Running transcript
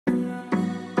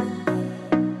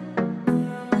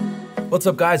What's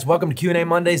up, guys? Welcome to Q&A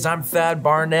Mondays. I'm Thad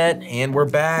Barnette, and we're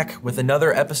back with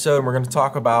another episode. We're going to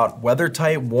talk about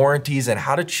Weathertight warranties and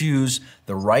how to choose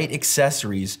the right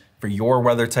accessories for your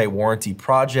Weathertight warranty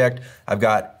project. I've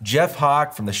got Jeff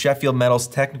Hock from the Sheffield Metals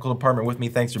technical department with me.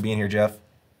 Thanks for being here, Jeff.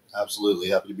 Absolutely.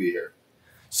 Happy to be here.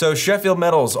 So Sheffield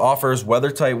Metals offers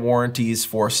Weathertight warranties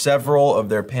for several of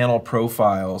their panel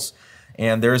profiles,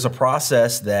 and there's a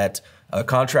process that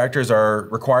contractors are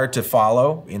required to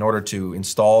follow in order to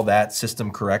install that system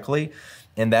correctly,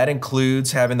 and that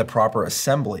includes having the proper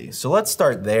assembly. So let's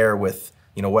start there with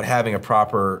what having a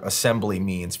proper assembly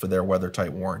means for their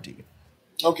Weathertight warranty.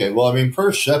 Okay, well, I mean,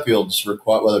 per Sheffield's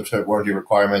Weathertight warranty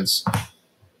requirements,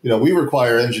 we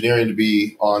require engineering to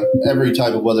be on every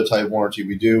type of Weathertight warranty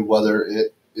we do, whether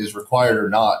it is required or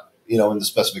not, in the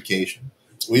specification.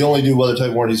 We only do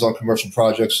Weathertight warranties on commercial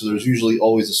projects, so there's usually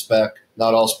always a spec.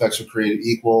 Not all specs are created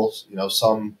equal.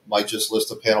 Some might just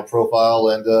list a panel profile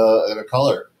and a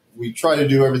color. We try to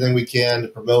do everything we can to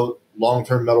promote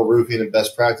long-term metal roofing and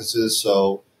best practices.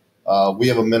 So we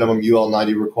have a minimum UL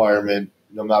 90 requirement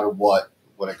no matter what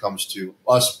when it comes to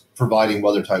us providing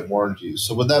Weathertight warranties.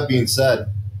 So with that being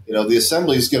said, the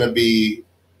assembly is going to be,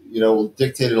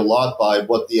 dictated a lot by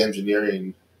what the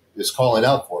engineering is calling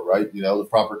out for, right? The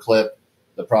proper clip,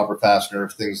 the proper fastener,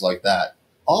 things like that.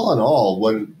 All in all,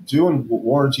 when doing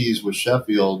warranties with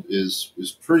Sheffield is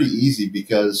pretty easy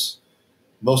because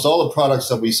most all the products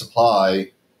that we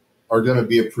supply are going to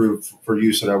be approved for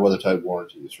use in our Weathertight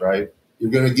warranties, right?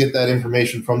 You're going to get that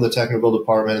information from the technical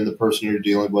department and the person you're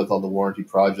dealing with on the warranty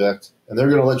project, and they're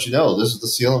going to let you know, this is the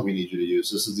sealant we need you to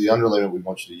use. This is the underlayment we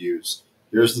want you to use.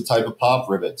 Here's the type of pop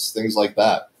rivets, things like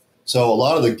that. So a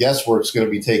lot of the guesswork is going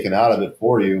to be taken out of it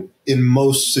for you in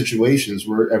most situations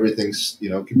where everything's,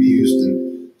 can be used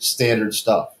in standard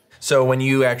stuff. So when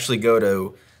you actually go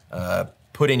to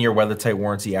put in your Weathertight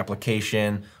warranty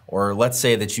application, or let's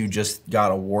say that you just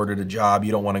got awarded a job,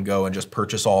 you don't want to go and just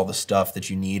purchase all the stuff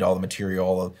that you need, all the material,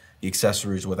 all of the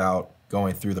accessories without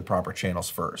going through the proper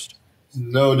channels first.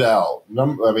 No doubt.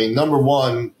 Number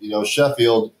one,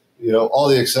 Sheffield, all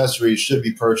the accessories should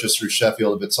be purchased through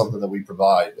Sheffield if it's something that we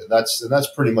provide. And that's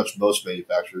pretty much most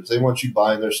manufacturers. They want you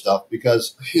buying their stuff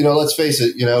because, let's face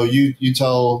it, you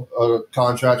tell a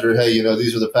contractor, hey,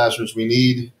 these are the fasteners we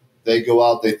need. They go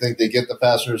out, they think they get the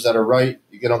fasteners that are right.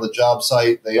 You get on the job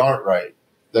site, they aren't right.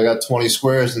 They got 20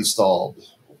 squares installed.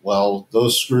 Well,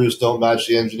 those screws don't match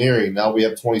the engineering. Now we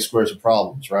have 20 squares of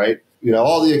problems, right?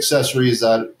 All the accessories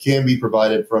that can be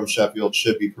provided from Sheffield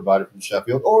should be provided from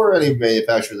Sheffield or any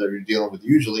manufacturer that you're dealing with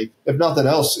usually. If nothing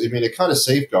else, it kind of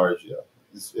safeguards you.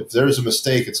 If there's a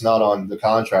mistake, it's not on the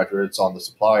contractor, it's on the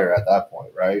supplier at that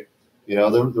point, right?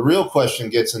 The real question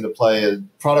gets into play is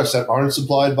products that aren't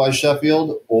supplied by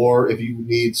Sheffield or if you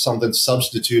need something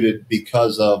substituted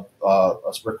because of a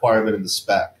requirement in the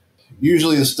spec.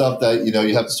 Usually the stuff that,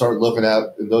 you have to start looking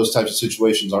at in those types of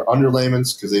situations are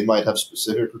underlayments because they might have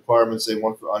specific requirements they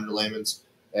want for underlayments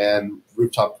and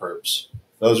rooftop curbs.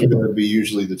 Those are going to be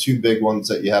usually the two big ones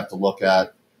that you have to look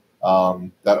at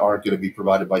that aren't going to be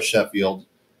provided by Sheffield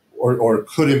or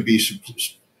couldn't be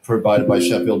provided by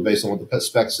Sheffield based on what the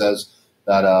spec says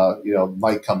that,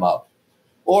 might come up.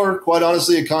 Or quite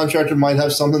honestly, a contractor might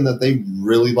have something that they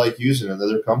really like using and that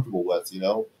they're comfortable with,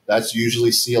 That's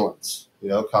usually sealants.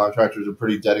 Contractors are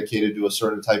pretty dedicated to a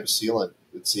certain type of sealant,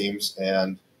 it seems,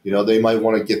 and, they might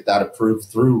want to get that approved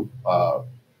through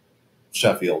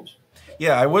Sheffield.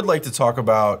 Yeah, I would like to talk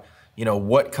about,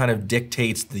 what kind of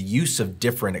dictates the use of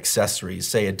different accessories,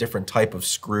 say a different type of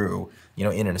screw,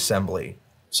 in an assembly.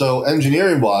 So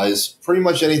engineering-wise, pretty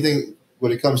much anything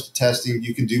when it comes to testing,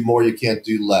 you can do more, you can't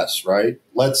do less, right?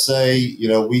 Let's say,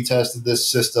 we tested this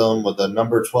system with a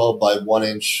number 12 by 1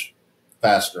 inch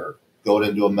fastener going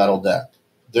into a metal deck.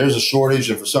 There's a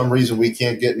shortage, and for some reason we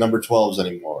can't get number 12s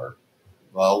anymore.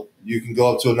 Well, you can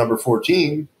go up to a number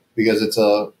 14 because it's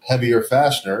a heavier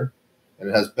fastener and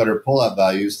it has better pull-out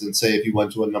values than, say, if you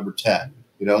went to a number 10.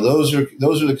 Those are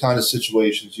the kind of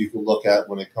situations you can look at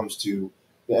when it comes to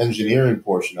the engineering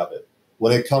portion of it.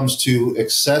 When it comes to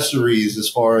accessories, as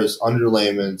far as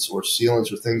underlayments or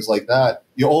sealants or things like that,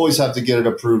 you always have to get it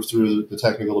approved through the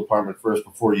technical department first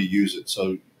before you use it.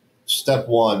 So step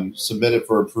one, submit it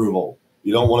for approval.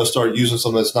 You don't want to start using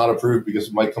something that's not approved because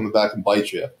it might come back and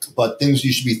bite you. But things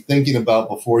you should be thinking about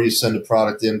before you send a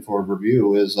product in for a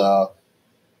review is,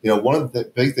 one of the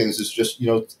big things is just,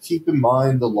 keep in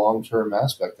mind the long-term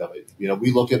aspect of it.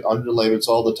 We look at underlayments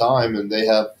all the time and they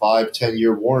have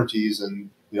 5-10-year warranties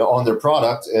and, on their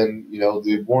product. And,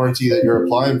 the warranty that you're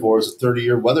applying for is a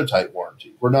 30-year Weathertight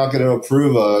warranty. We're not going to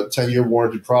approve a 10-year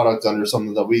warranty product under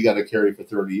something that we got to carry for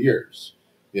 30 years.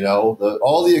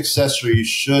 All the accessories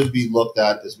should be looked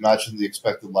at as matching the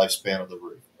expected lifespan of the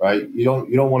roof, right? You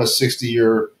don't want a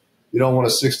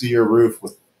 60-year roof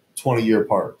with 20-year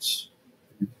parts.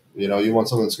 You want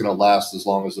something that's going to last as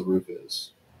long as the roof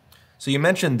is. So you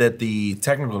mentioned that the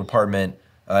technical department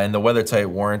and the Weathertight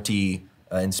warranty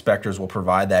inspectors will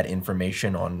provide that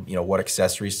information on what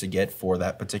accessories to get for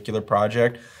that particular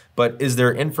project. But is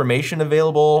there information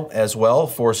available as well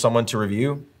for someone to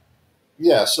review?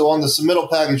 Yeah, so on the submittal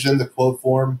package in the quote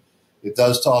form, it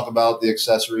does talk about the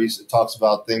accessories. It talks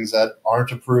about things that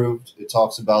aren't approved. It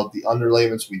talks about the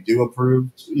underlayments we do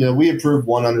approve. We approve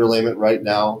one underlayment right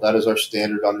now. That is our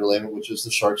standard underlayment, which is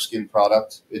the shark skin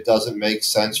product. It doesn't make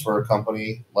sense for a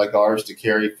company like ours to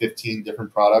carry 15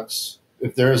 different products.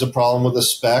 If there is a problem with a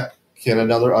spec, can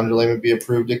another underlayment be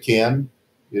approved? It can.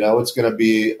 It's going to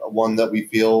be one that we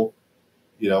feel,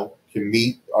 can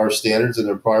meet our standards and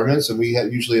requirements, and we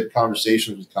usually have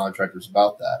conversations with contractors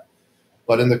about that.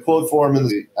 But in the quote form in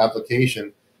the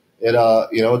application, it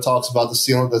talks about the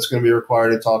sealant that's going to be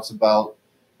required. It talks about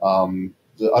the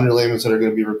underlayments that are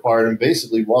going to be required, and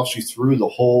basically walks you through the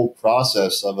whole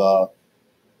process of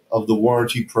the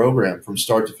warranty program from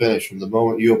start to finish, from the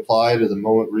moment you apply to the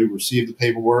moment we receive the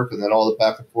paperwork, and then all the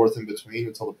back and forth in between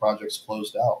until the project's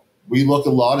closed out. We look a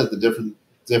lot at the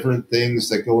different things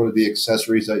that go into the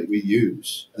accessories that we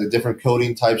use, the different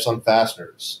coating types on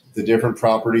fasteners, the different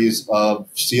properties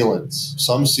of sealants.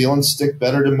 Some sealants stick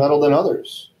better to metal than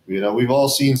others. We've all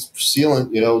seen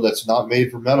sealant, that's not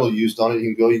made for metal used on it.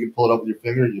 You can pull it up with your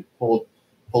finger, you pull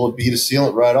a bead of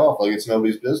sealant right off like it's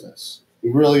nobody's business. We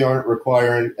really aren't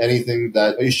requiring anything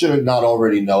that you should not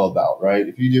already know about, right?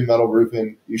 If you do metal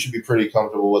roofing, you should be pretty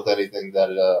comfortable with anything that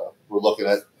we're looking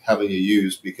at having you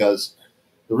use, because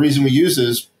the reason we use it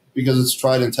is because it's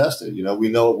tried and tested. We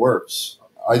know it works.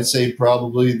 I'd say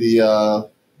probably the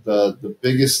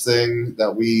biggest thing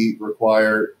that we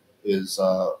require is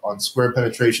on square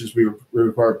penetrations, we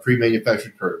require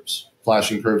pre-manufactured curbs,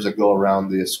 flashing curbs that go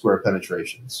around the square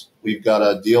penetrations. We've got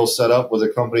a deal set up with a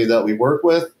company that we work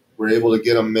with. We're able to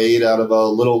get them made out of a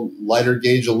little lighter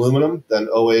gauge aluminum than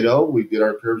 080. We get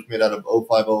our curbs made out of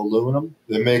 050 aluminum.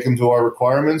 They make them to our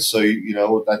requirements. So,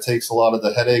 that takes a lot of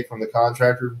the headache from the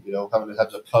contractor, having to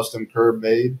have a custom curb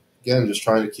made. Again, just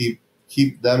trying to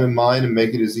keep them in mind and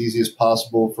make it as easy as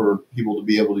possible for people to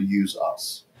be able to use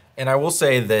us. And I will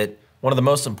say that one of the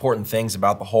most important things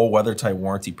about the whole Weathertight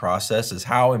warranty process is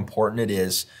how important it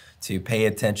is to pay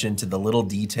attention to the little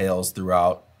details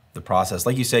throughout the process.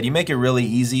 Like you said, you make it really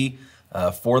easy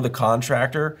for the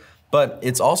contractor, but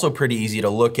it's also pretty easy to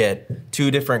look at two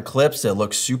different clips that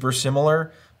look super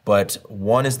similar, but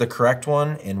one is the correct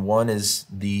one and one is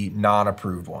the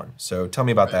non-approved one. So tell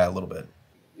me about that a little bit.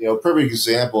 A perfect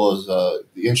example is the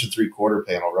 1 3/4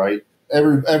 panel, right?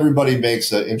 Everybody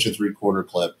makes an 1 3/4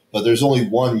 clip, but there's only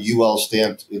one UL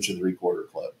stamped 1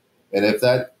 3/4 clip. And if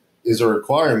that is a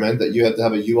requirement that you have to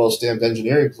have a UL stamped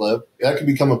engineering clip, that can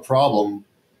become a problem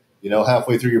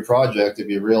halfway through your project if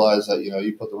you realize that,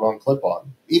 you put the wrong clip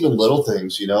on. Even little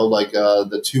things, like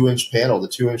the 2-inch panel. The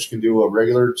 2-inch can do a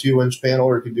regular 2-inch panel,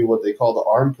 or it can do what they call the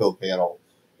Armco panel,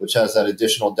 which has that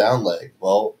additional down leg.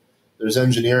 Well, there's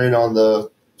engineering on the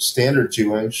standard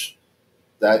 2-inch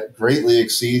that greatly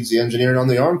exceeds the engineering on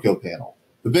the Armco panel.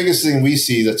 The biggest thing we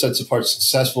see that sets apart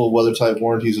successful Weathertight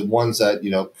warranties and ones that,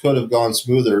 could have gone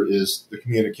smoother is the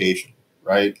communication,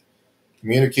 right?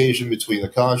 Communication between the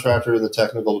contractor and the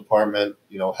technical department,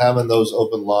 having those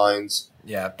open lines.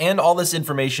 Yeah, and all this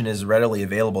information is readily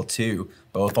available too,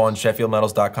 both on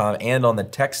SheffieldMetals.com and on the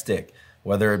tech stick,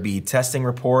 whether it be testing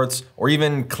reports or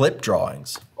even clip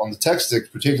drawings. On the tech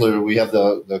stick particularly, we have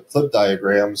the clip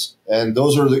diagrams, and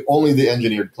those are only the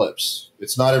engineered clips.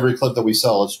 It's not every clip that we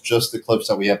sell, it's just the clips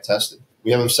that we have tested.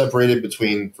 We have them separated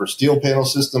between for steel panel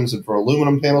systems and for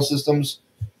aluminum panel systems.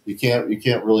 You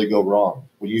can't really go wrong.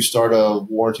 When you start a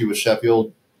warranty with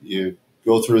Sheffield, you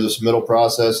go through this middle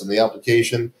process and the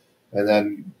application, and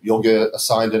then you'll get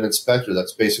assigned an inspector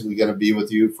that's basically going to be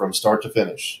with you from start to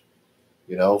finish.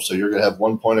 So you're going to have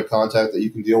one point of contact that you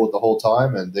can deal with the whole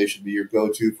time, and they should be your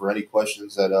go-to for any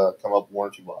questions that come up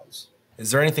warranty-wise.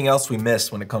 Is there anything else we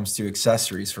missed when it comes to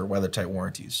accessories for Weathertight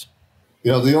warranties?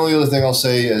 The only other thing I'll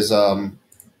say is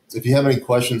if you have any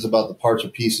questions about the parts or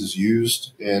pieces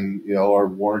used in our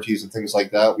warranties and things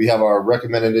like that, we have our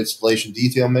recommended installation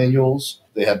detail manuals.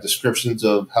 They have descriptions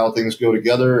of how things go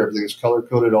together. Everything's color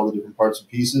coded, all the different parts and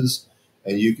pieces,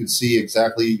 and you can see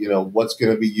exactly what's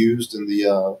going to be used in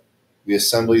the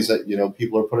assemblies that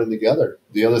people are putting together.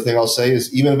 The other thing I'll say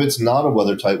is even if it's not a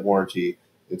Weathertight warranty,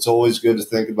 it's always good to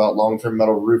think about long-term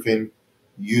metal roofing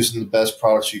using the best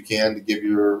products you can to give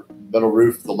your metal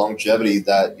roof the longevity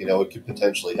that, you know, it could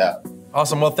potentially have.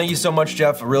 Awesome. Well, thank you so much,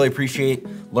 Jeff. I really appreciate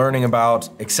learning about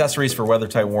accessories for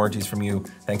Weathertight warranties from you.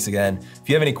 Thanks again. If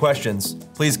you have any questions,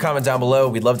 please comment down below.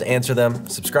 We'd love to answer them.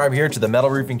 Subscribe here to the Metal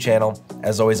Roofing channel.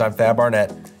 As always, I'm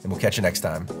Barnette, and we'll catch you next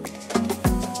time.